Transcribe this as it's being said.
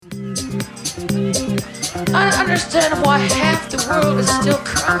I don't understand why half the world is still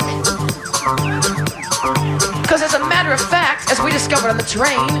crying. Cause as a matter of fact, as we discovered on the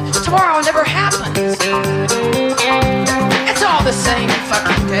train, tomorrow never happens. It's all the same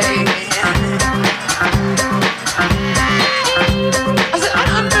fucking day, man. I said, I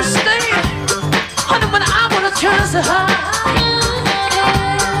don't understand. Honey, when I wanna turn so high.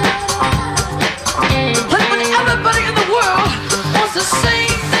 Honey, when everybody in the world wants the same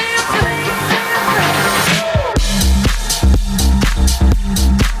damn thing.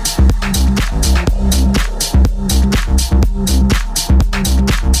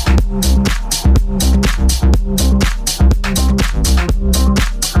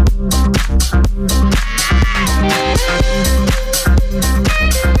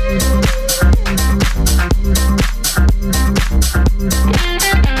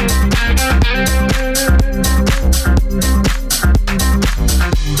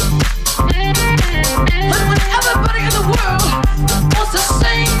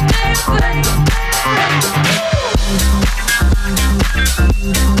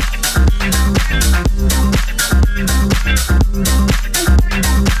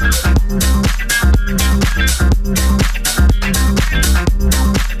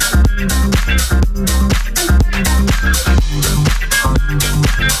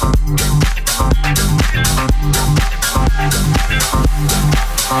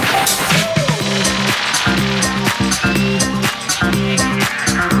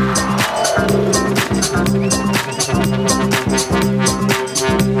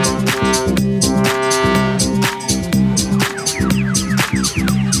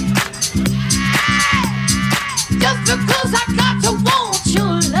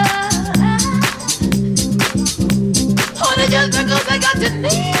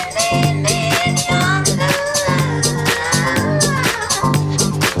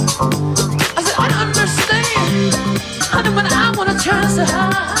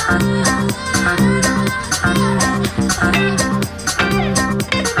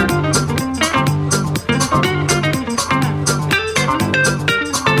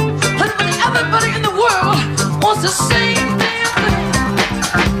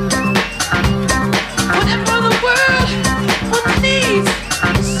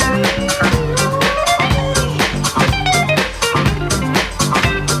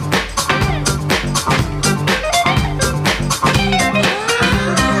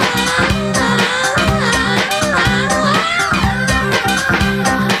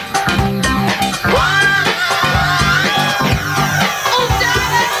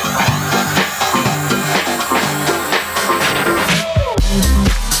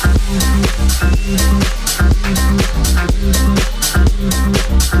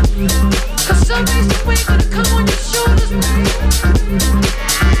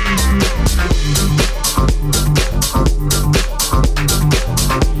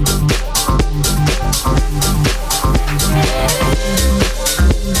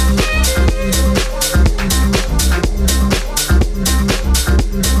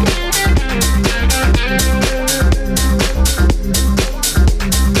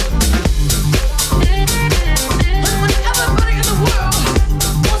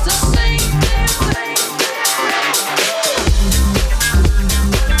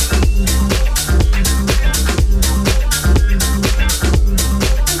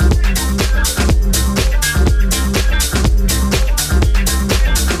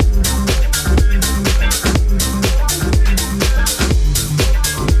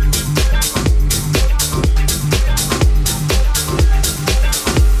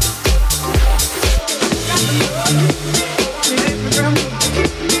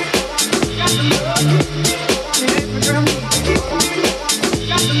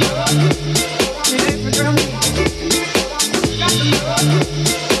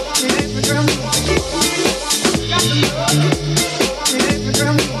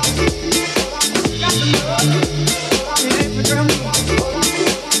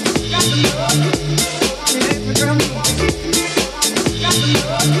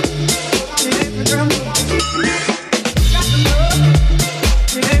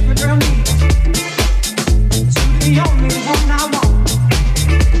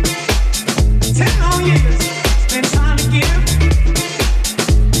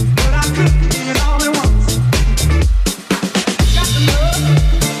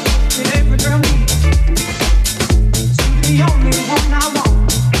 The only one I want.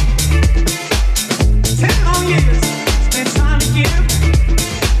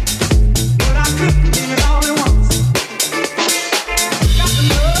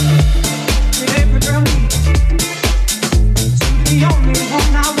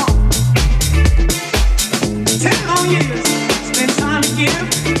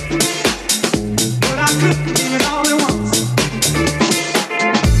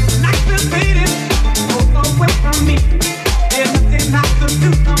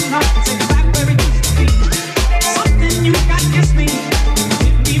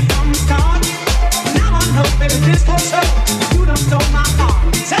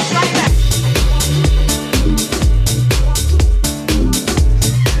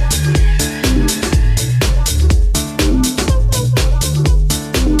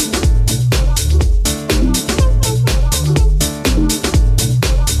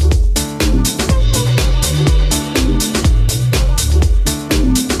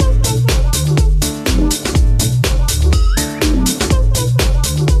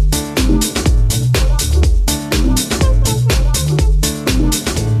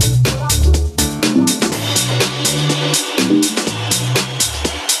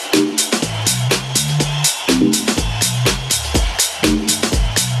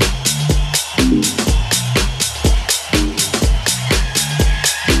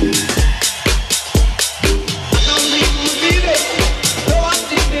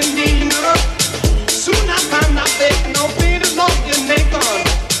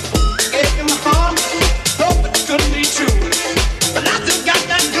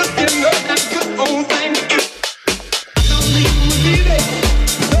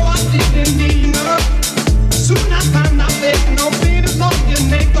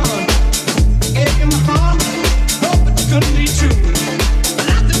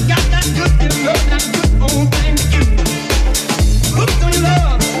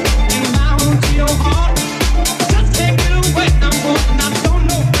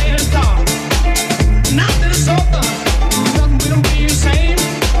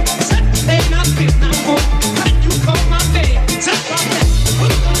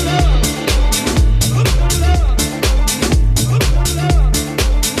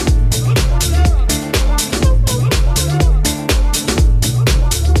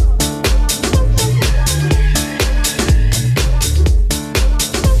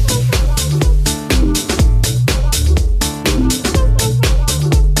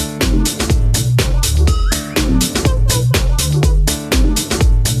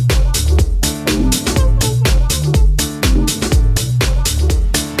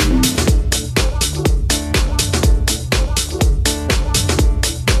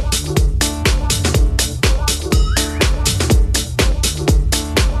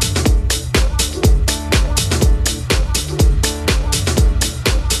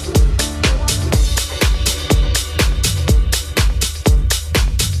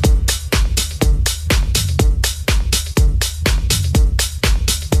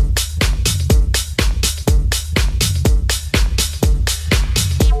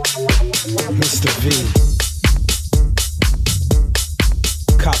 Mr. V.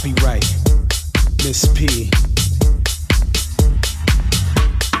 Copyright Miss P.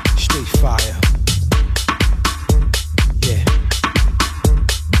 Straight fire. Yeah.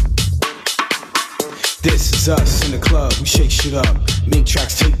 This is us in the club, we shake shit up. Make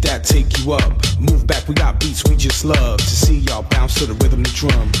tracks, take that, take you up. Move back, we got beats we just love. To see y'all bounce to the rhythm, the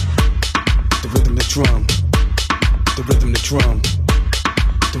drum. The rhythm, the drum. The rhythm, the drum.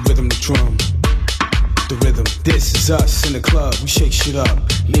 The rhythm, the drum. The rhythm. This is us in the club, we shake shit up.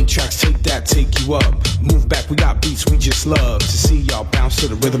 Make tracks, take that, take you up. Move back, we got beats we just love. To see y'all bounce to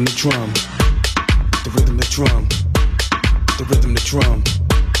the rhythm, the drum. The rhythm, the drum. The rhythm, the drum.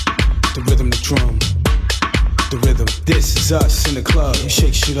 The rhythm, the drum. The rhythm. This is us in the club, we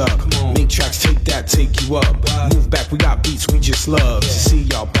shake shit up. Make tracks, take that, take you up. Move back, we got beats we just love. To see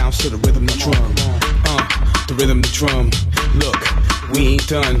y'all bounce to the rhythm, the drum. The rhythm, the drum. Look, we ain't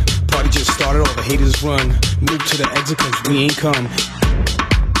done. Party just started, all the haters run. Move to the exit cause we ain't come.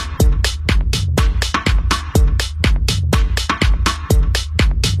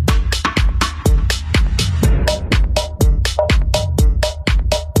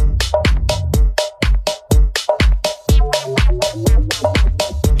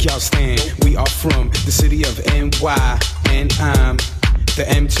 Y'all stand, we are from the city of NY, and I'm the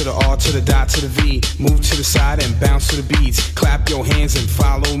M to the R to the dot to the V. Move to the side and bounce to the beats. Clap your hands and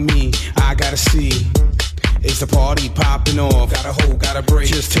follow me. I gotta see, is the party popping off? Gotta hold, gotta break,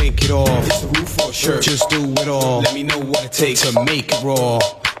 just take it off. It's the roof or shirt, just do it all. Let me know what it takes to make it raw.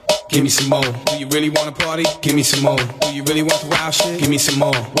 Give me some more. Do you really wanna party? Give me some more. Do you really want the wild shit? Give me some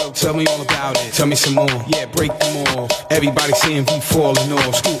more. Well, tell me all about it. Tell me some more. Yeah, break them all. Everybody saying we falling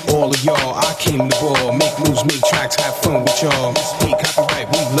off. Screw all of y'all. I came to ball. Make moves, make tracks, have fun with y'all. Miss P,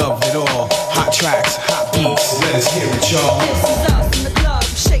 copyright, we love it all. Hot tracks, hot beats. Let us hear it, y'all. This is us in the club.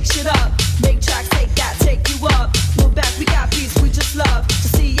 Shake shit up. Make tracks, take that, take you up. Move back, we got beats we just love. To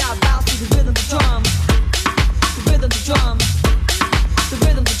see y'all bounce to the rhythm, the drum. The rhythm, the drum. The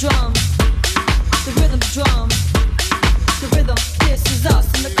rhythm, the drum, the rhythm, the drum, the rhythm. This is us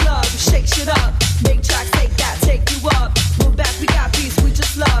in the club. We shake shit up, make tracks, take that, take you up. Move back, we got beats we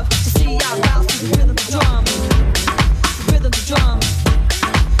just love. To see y'all bounce to the rhythm, the drum, the rhythm, the drum,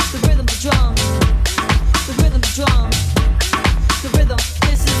 the rhythm, the drum, the rhythm, the drum, the rhythm.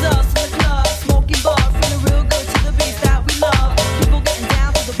 This is us in the club, smoking bar, feeling real good to the beats that we love. People getting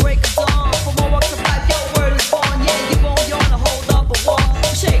down to the break of dawn. For more walks of life, your word is born. Yeah, you won't yawn to hold up a wall.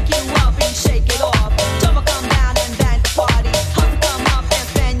 Shake you up and shake it off. Drummer come down and bang the party. Hustle come up and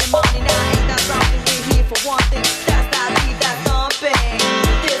spend your money. Now ain't that something we're here for one thing? That's that beat, that thumping.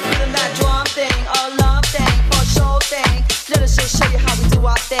 This rhythm, that drum thing, a love thing, for show thing. Let us just show you how we do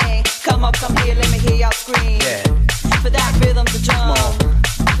our thing. Come up, come here, let me hear y'all scream. Yeah. For that rhythm, the drum.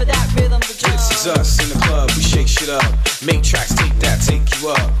 For that rhythm, the drum. This is us in the club, we shake shit up. Make tracks, take that, take you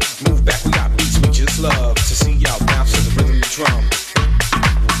up. Move back, we got beats we just love. To see y'all bounce to the rhythm, the drum.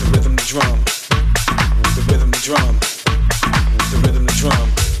 The rhythm, the drum. The rhythm, the drum. The rhythm, the drum.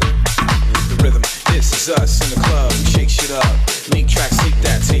 The rhythm. This is us in the club, we shake shit up. Make tracks, take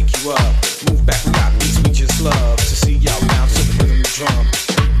that, take you up. Move back, we got beats we just love. To see y'all bounce to the rhythm, the drum.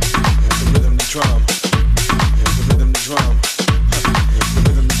 The rhythm, the drum. The rhythm, the drum. The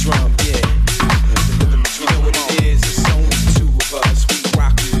rhythm, the drum, yeah. The rhythm, the drum. You know what it is? It's only two of us. We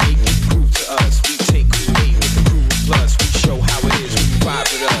rock, we make it groove to us. We take create with the crew of plus. We show how it is when you vibe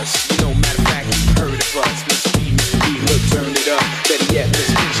with us. You know, matter of fact, you heard of us. Mr. B, look, turn it up. Better yet,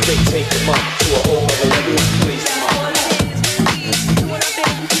 let's be straight, take them up to a whole other level and place them up.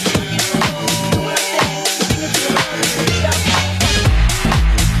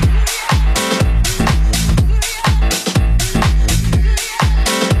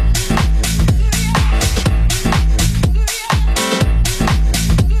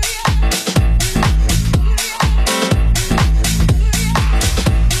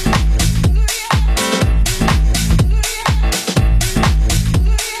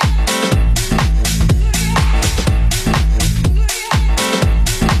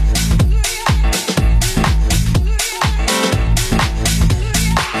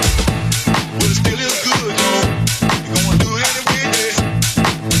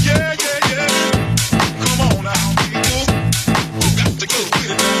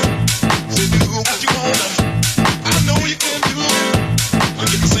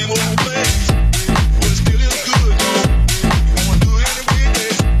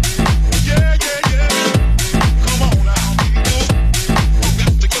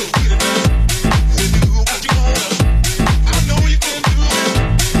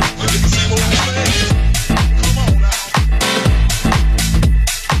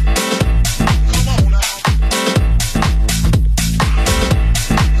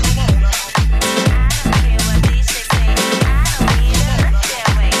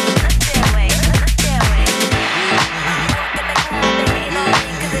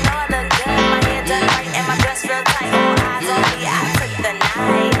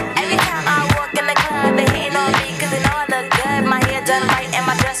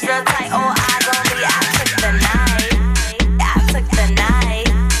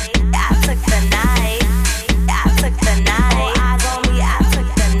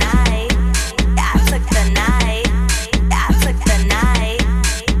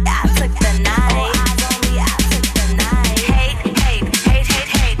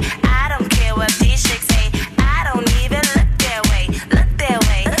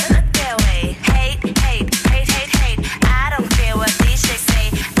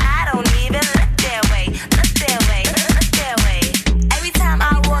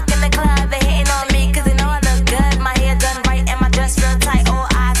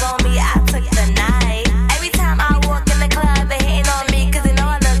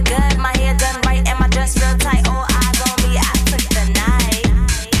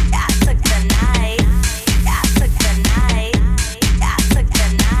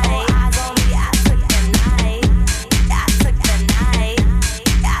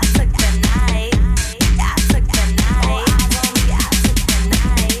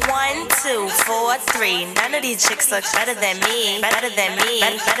 4, 3. None of these chicks look better than me. Better than me.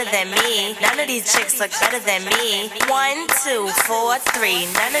 Better than me. None of these chicks look better than me. 1, 2, 4, 3.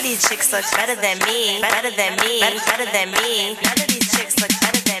 None of these chicks look better than me. Better than me. Better than me. None of these chicks look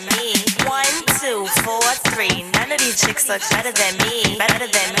better than me. 1, 2, 4, 3. None of these chicks look better than me. Better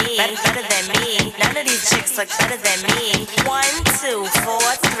than me. Better than me. None of these chicks look better than me. 1, 2, 4,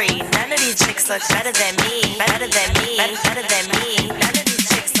 3. None of these chicks look better than me. Better than me. Better than me. None of these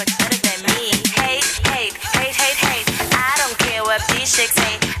chicks look better than me. Hate, hate, hate, hate, hate. I don't care what these chicks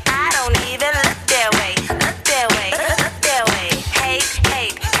hate. I don't even look their way. Look their way. Look their way. Hate,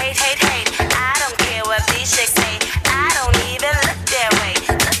 hate, hate, hate, hate. I don't care what these chicks hate. I don't even look their way.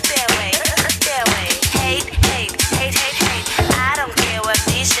 Look their way. Look their way. Hate, hate, hate, hate, hate. I don't care what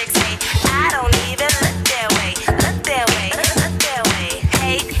these chicks hate. I don't even look their way. Look their way. Look their way.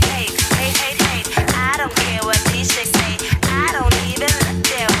 Hate, hate, hate, hate, hate. I don't care what these chicks hate. I don't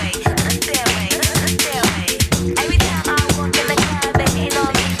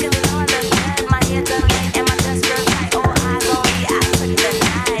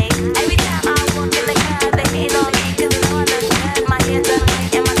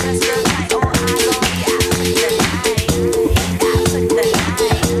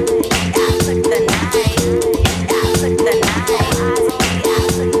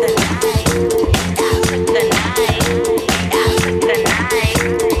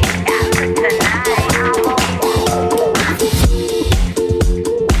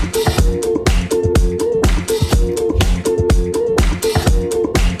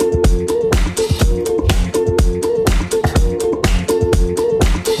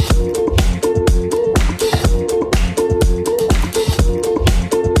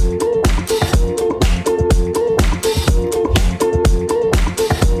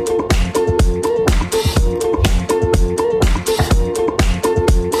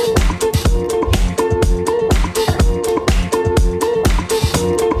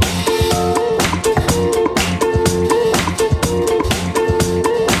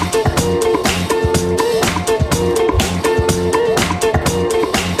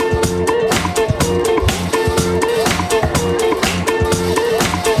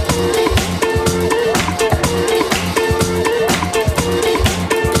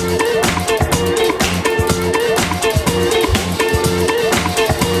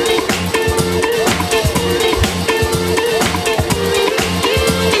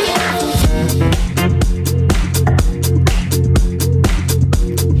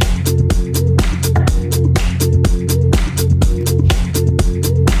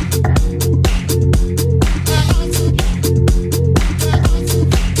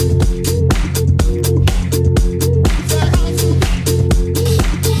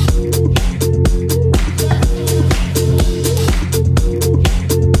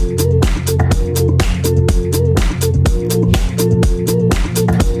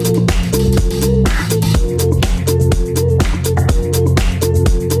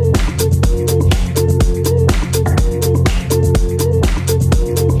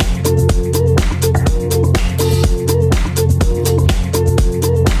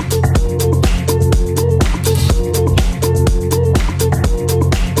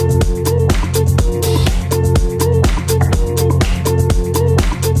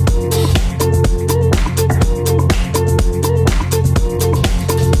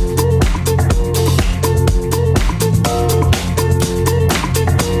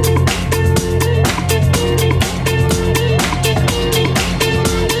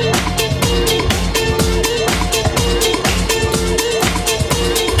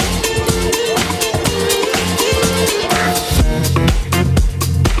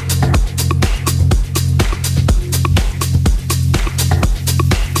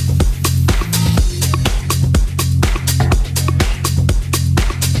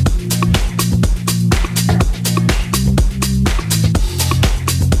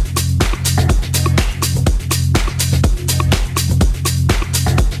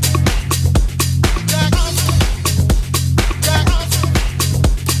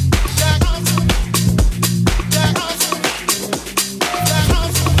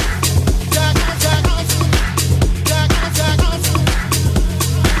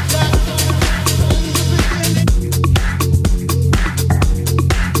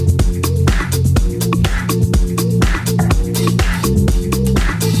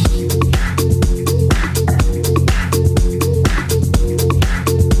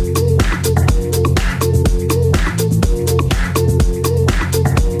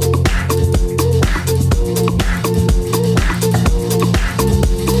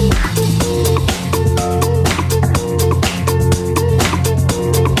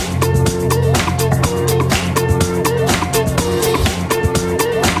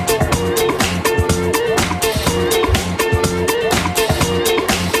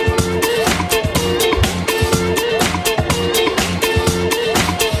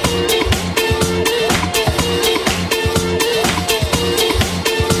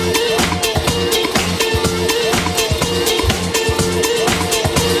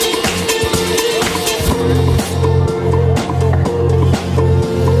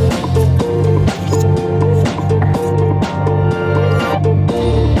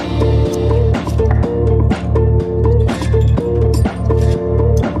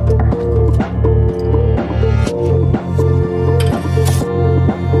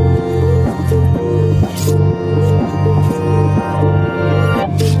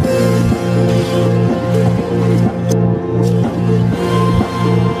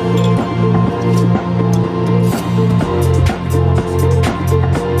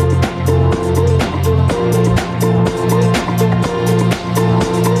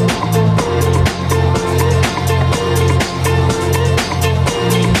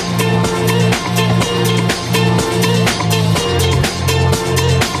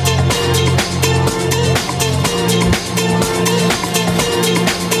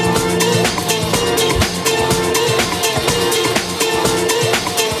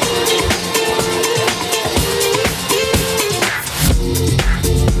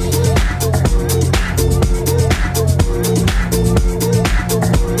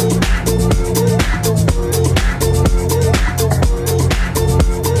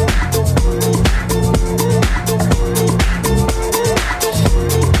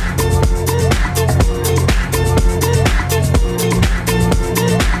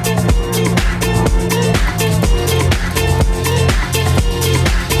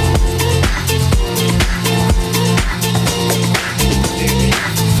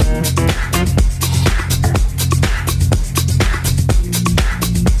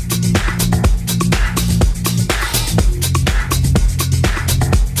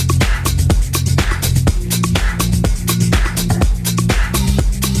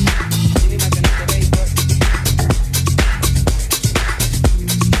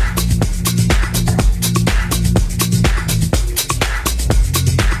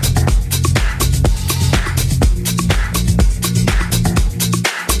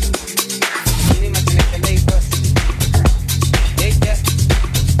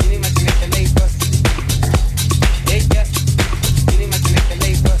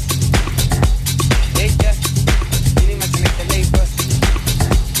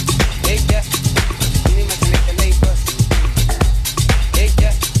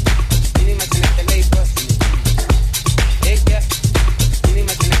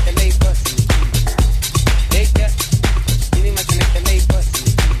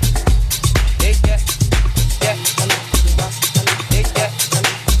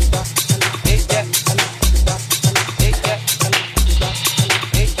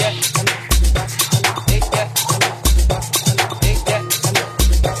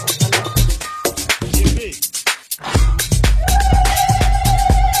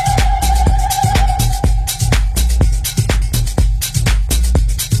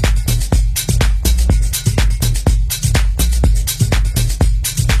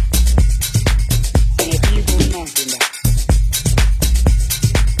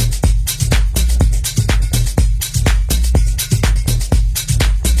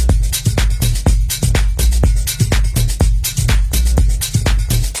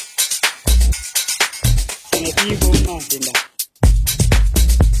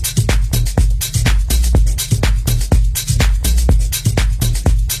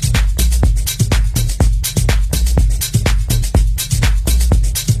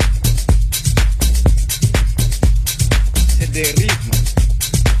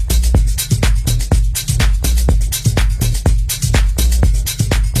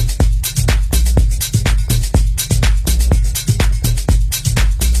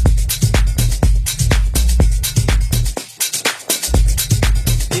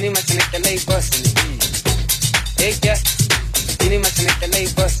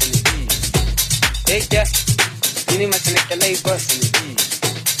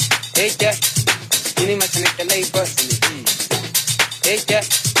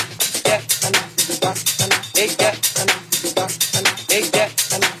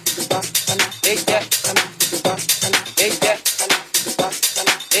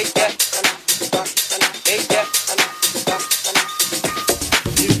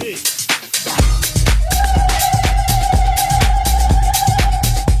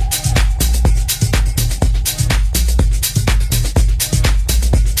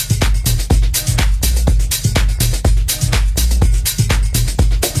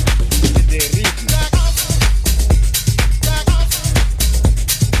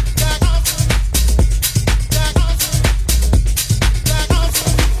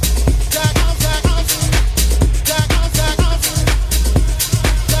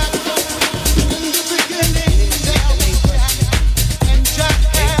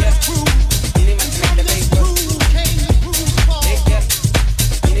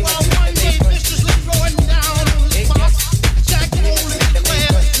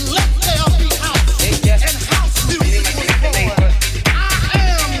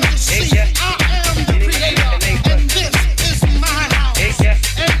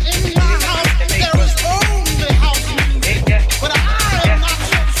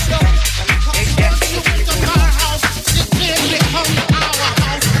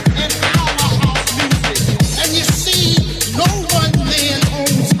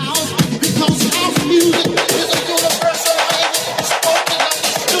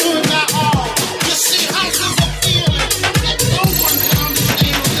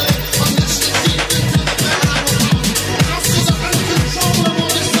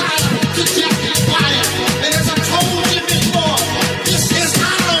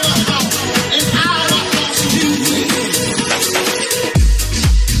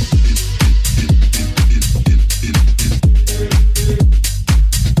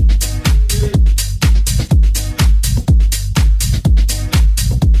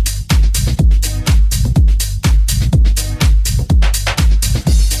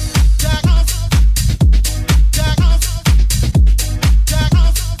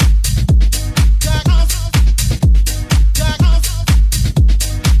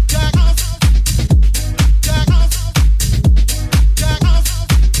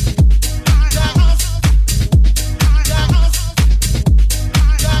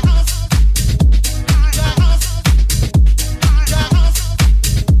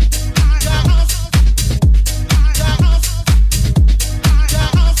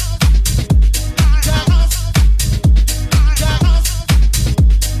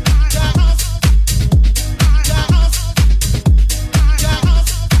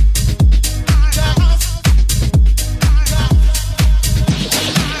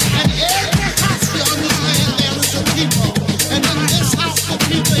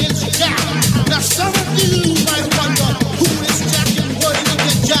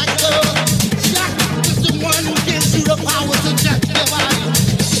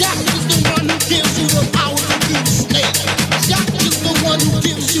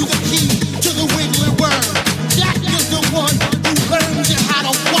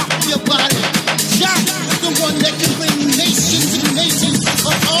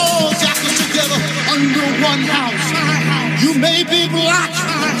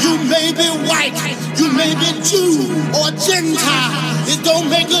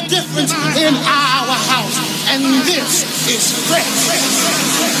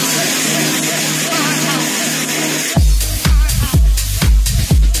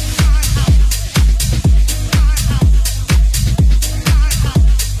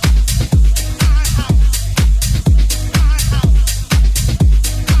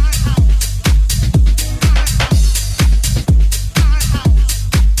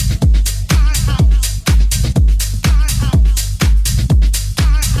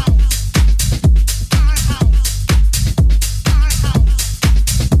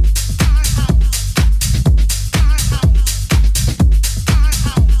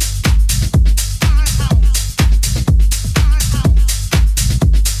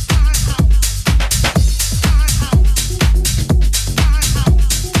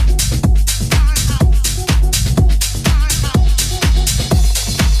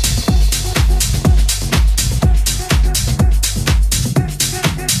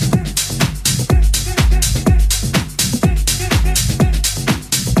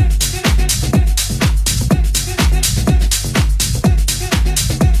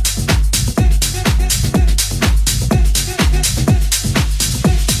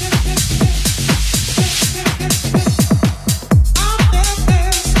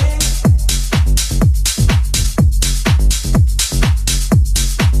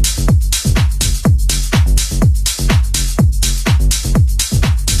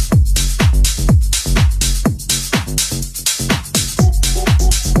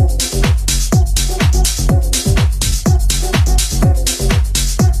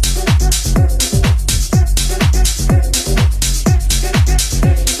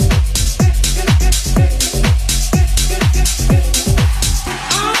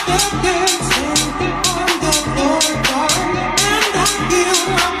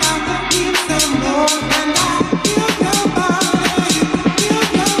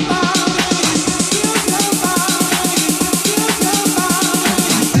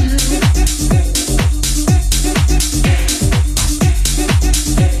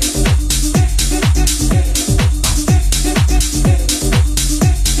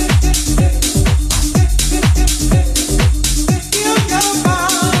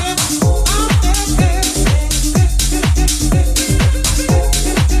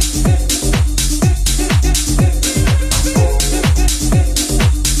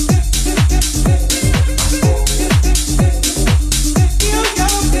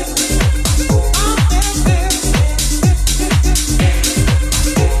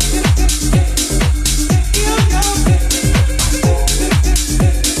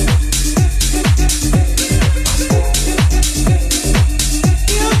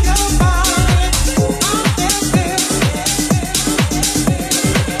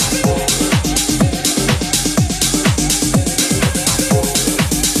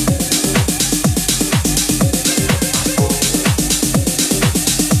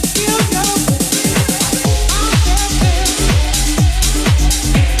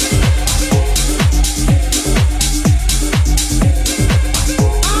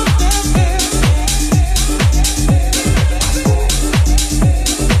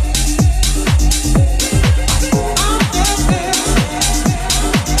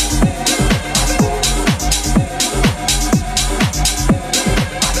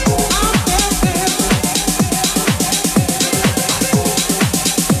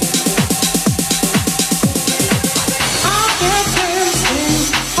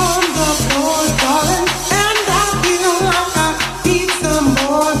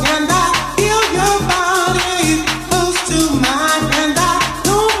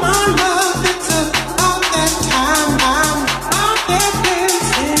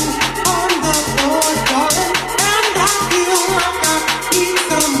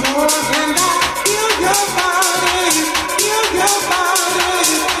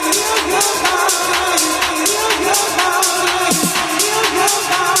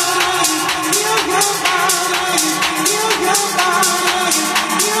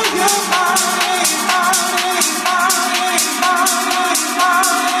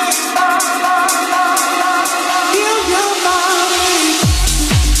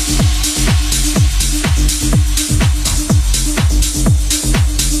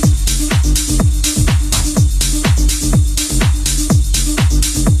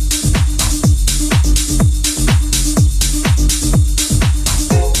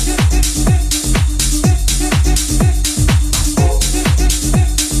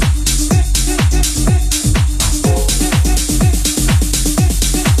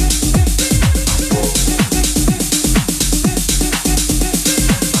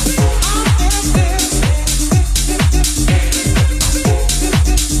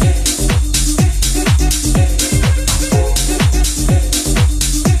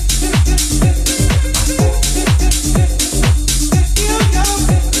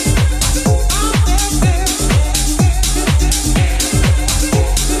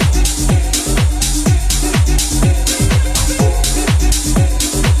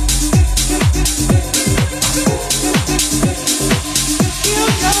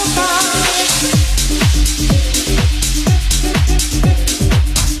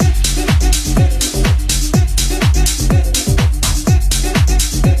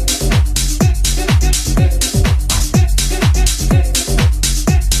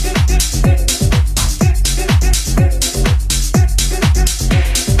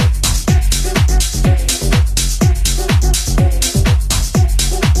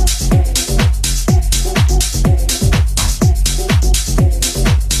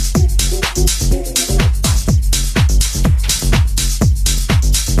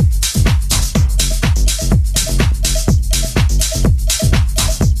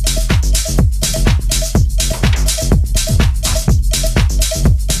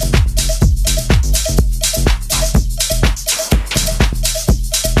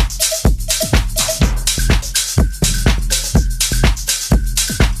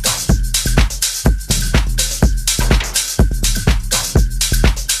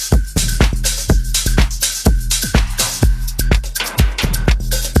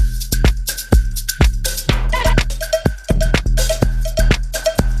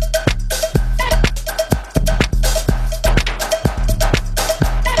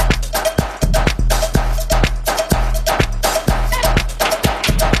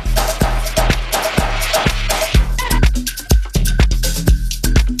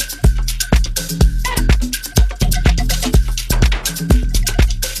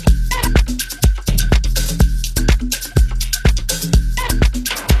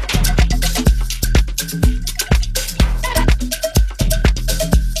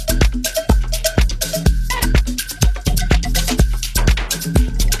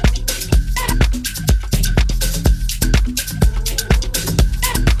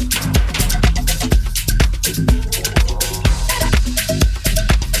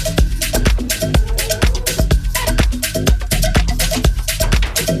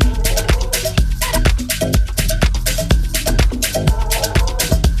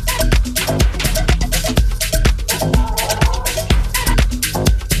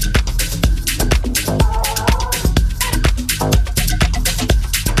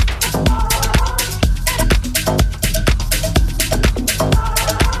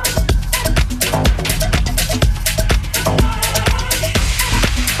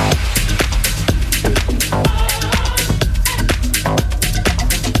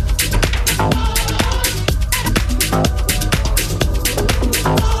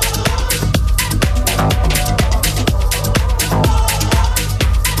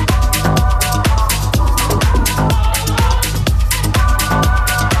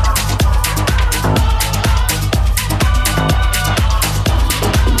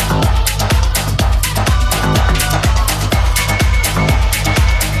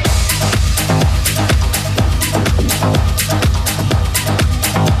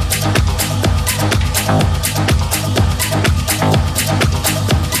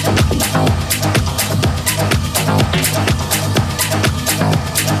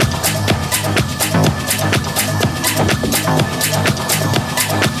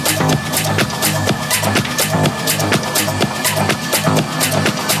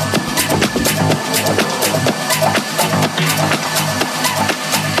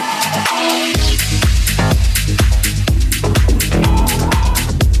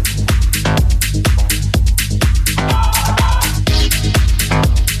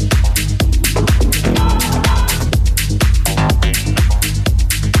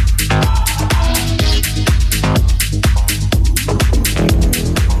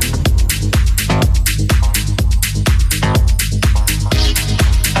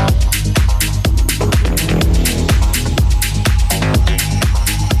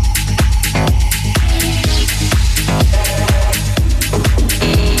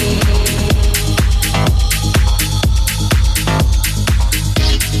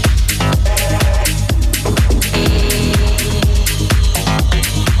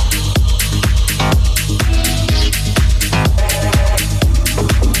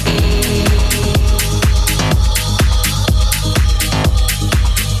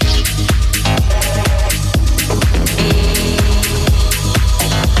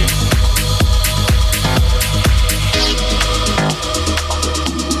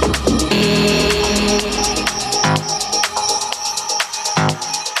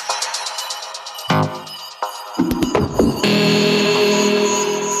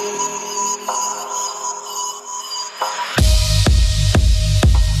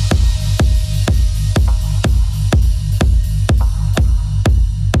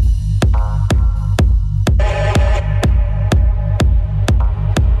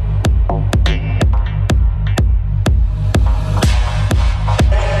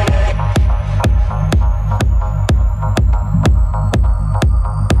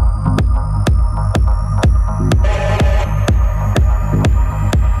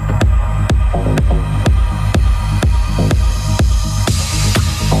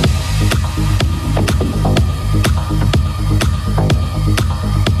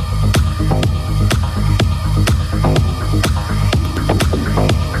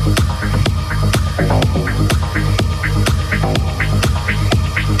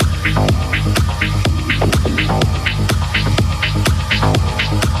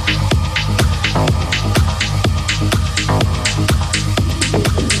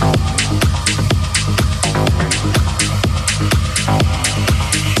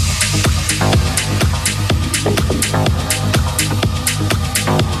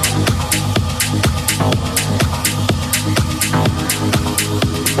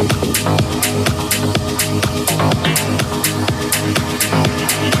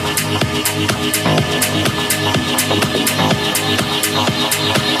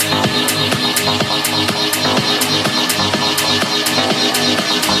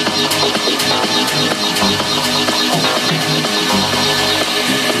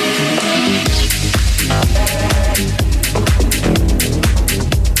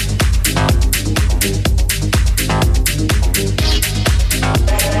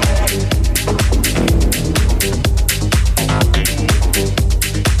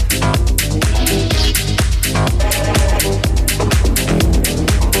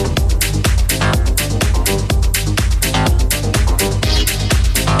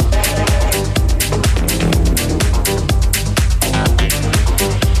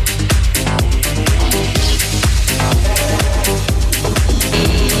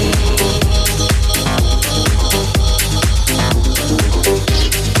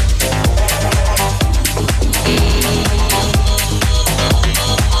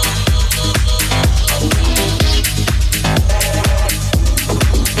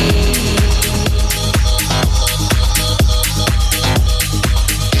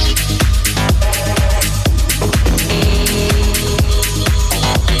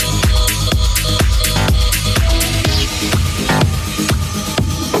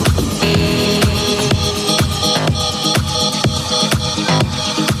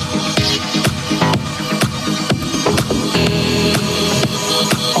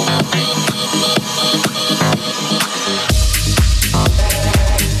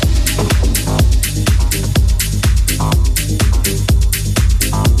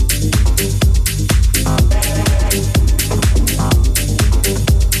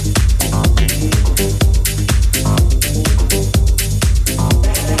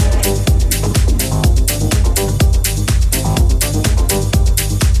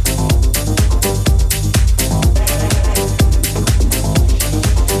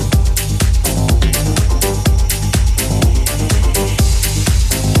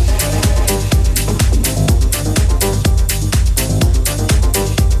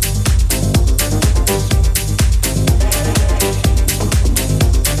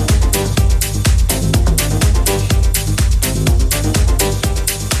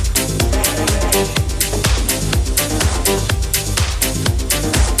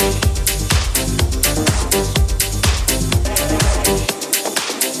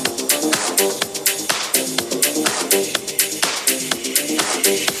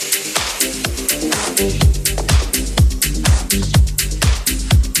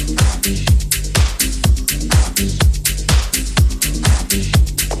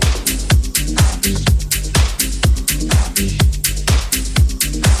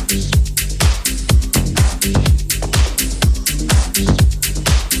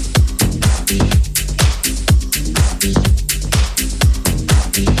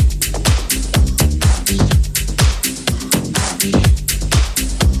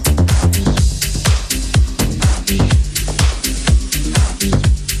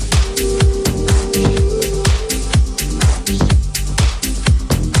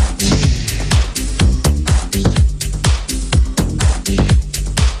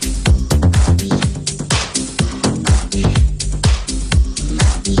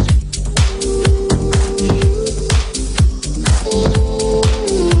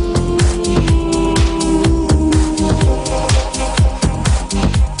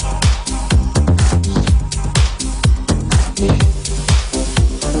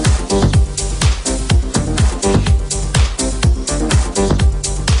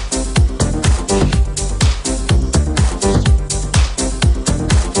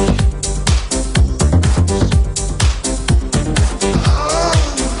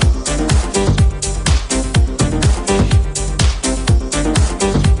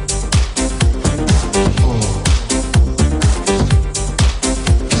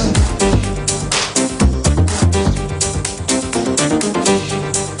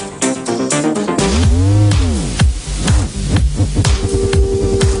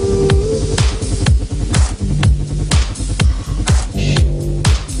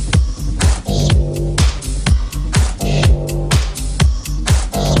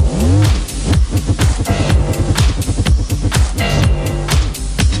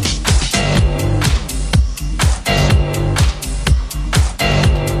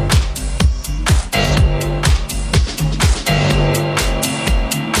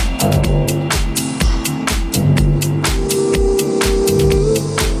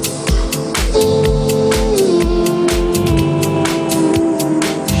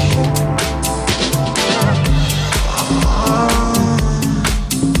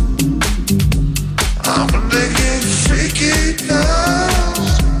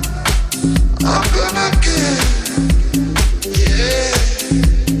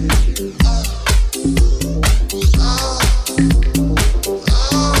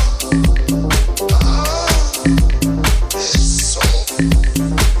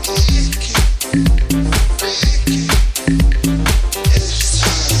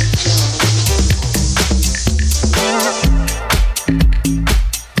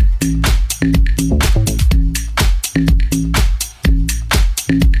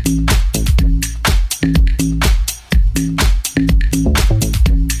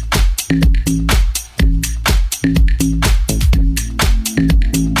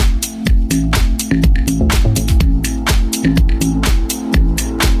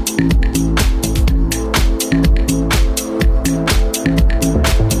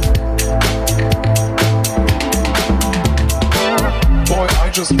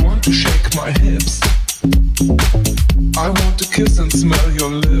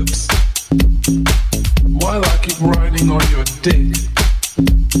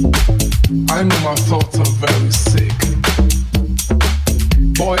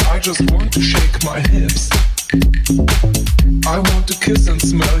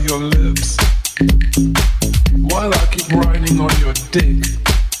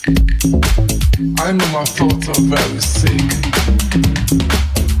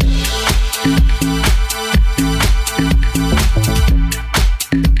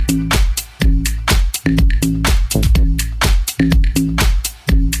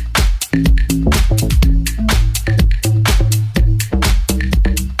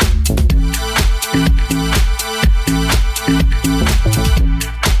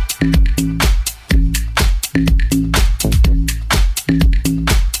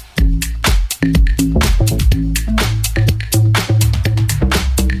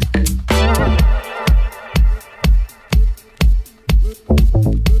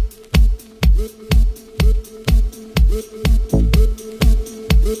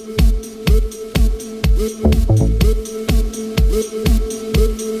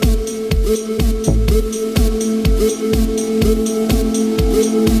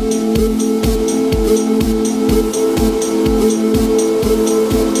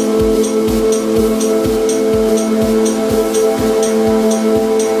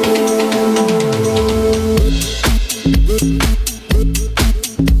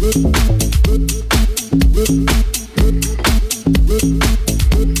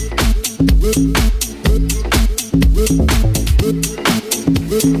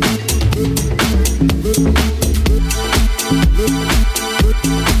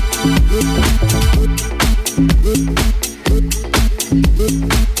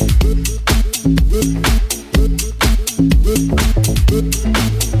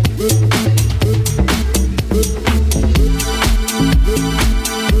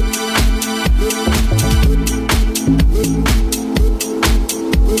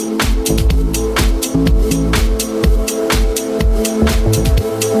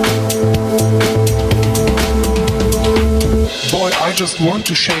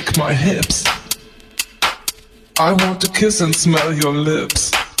Kiss and smell your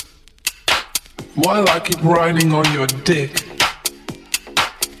lips while I keep riding on your dick.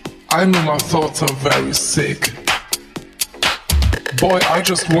 I know my thoughts are very sick. Boy, I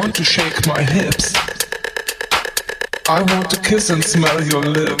just want to shake my hips. I want to kiss and smell your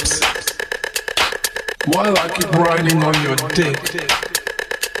lips while I keep riding on your dick.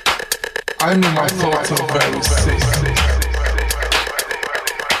 I know my thoughts are very sick.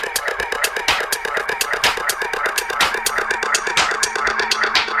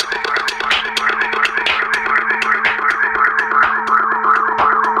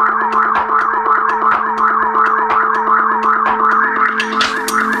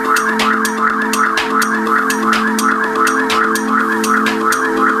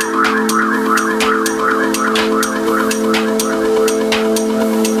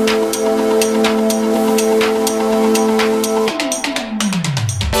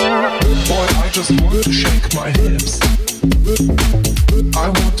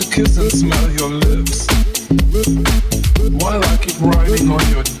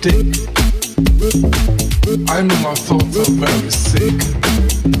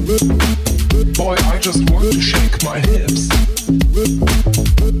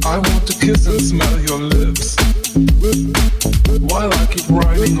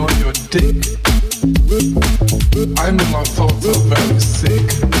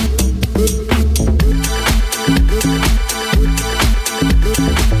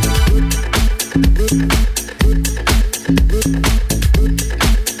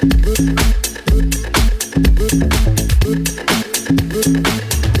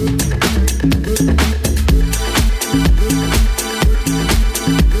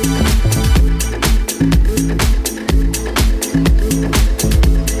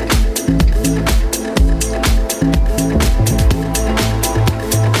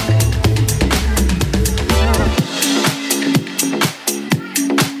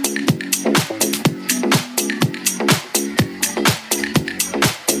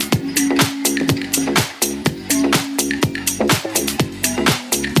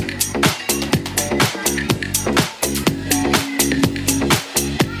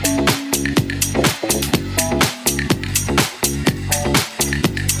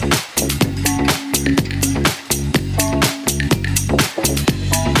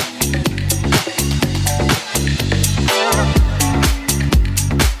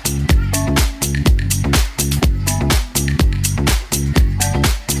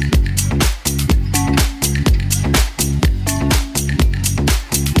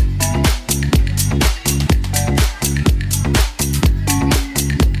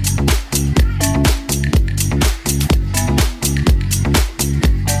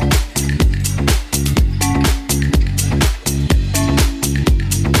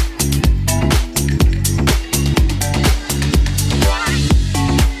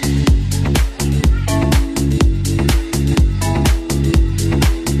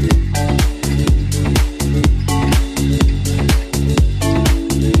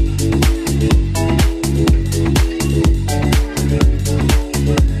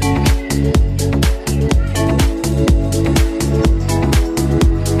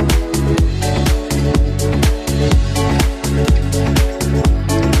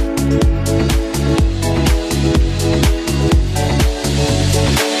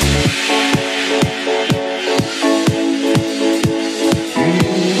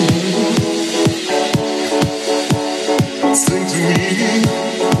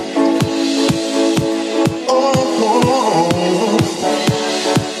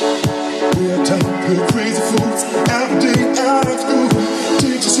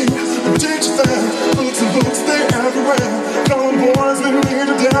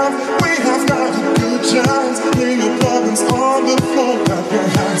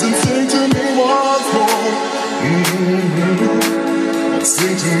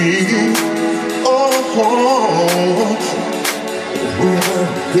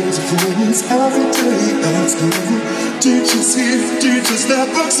 There's a friends every day at school. Teachers here, teachers there,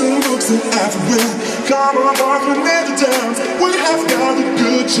 books and everywhere. Come on, boys, we need to dance. We have got a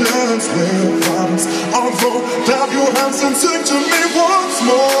good chance. There are problems on the floor. Clap your hands and sing to me once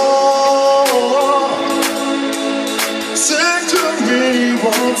more. Sing to me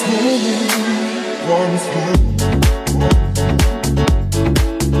once more, once more.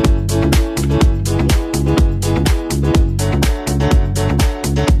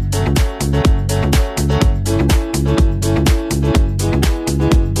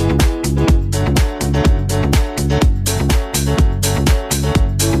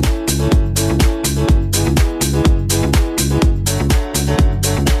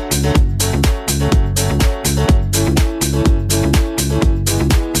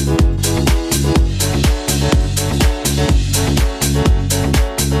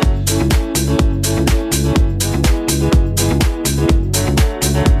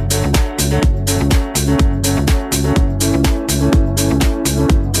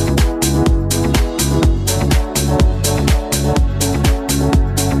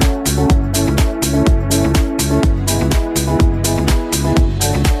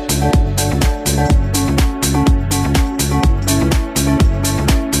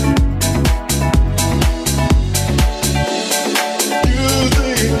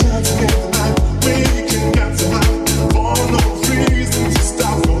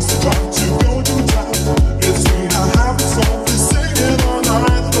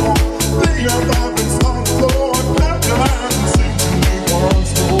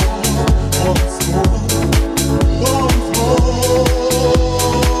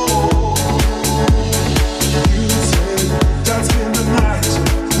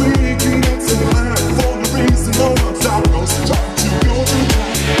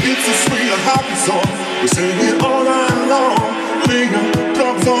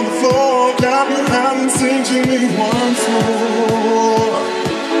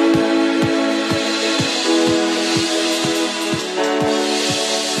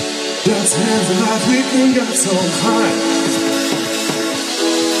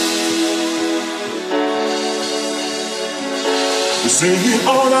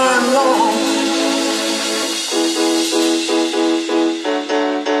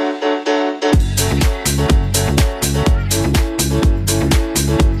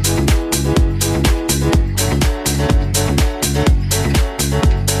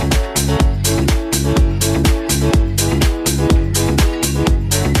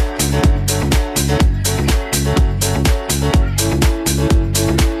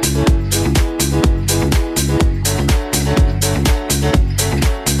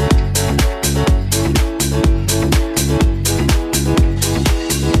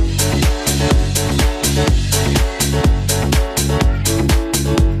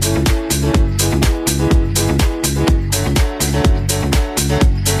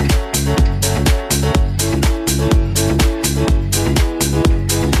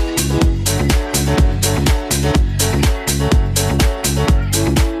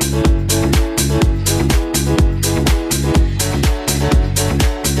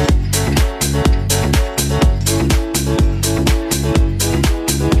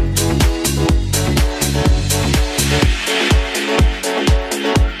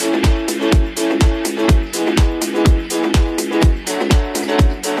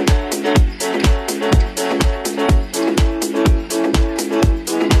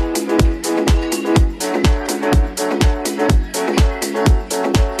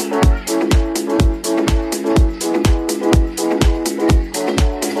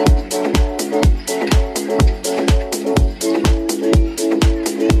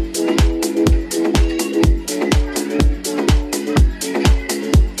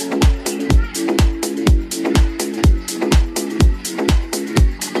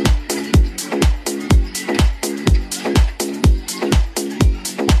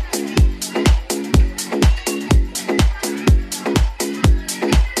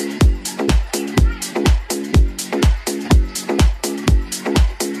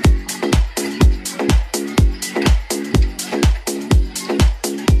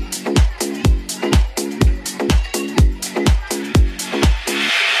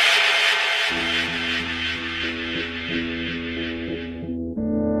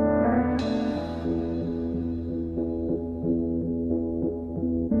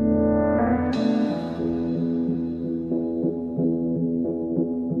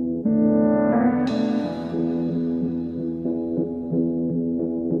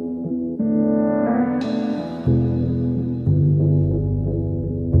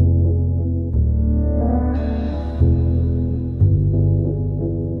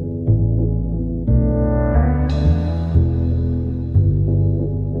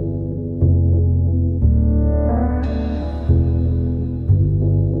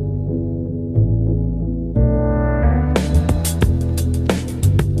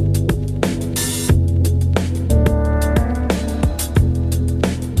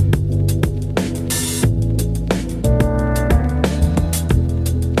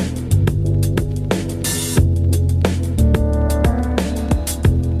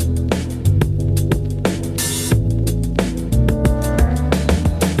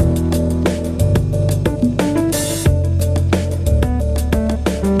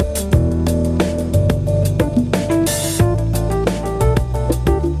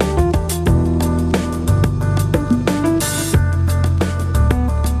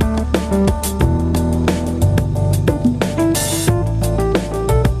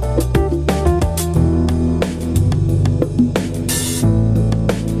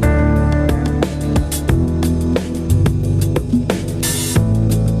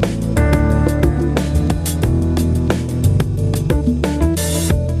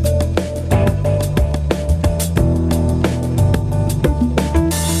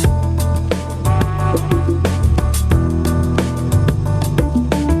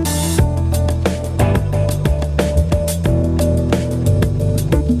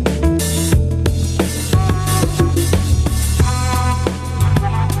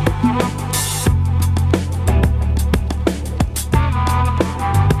 Thank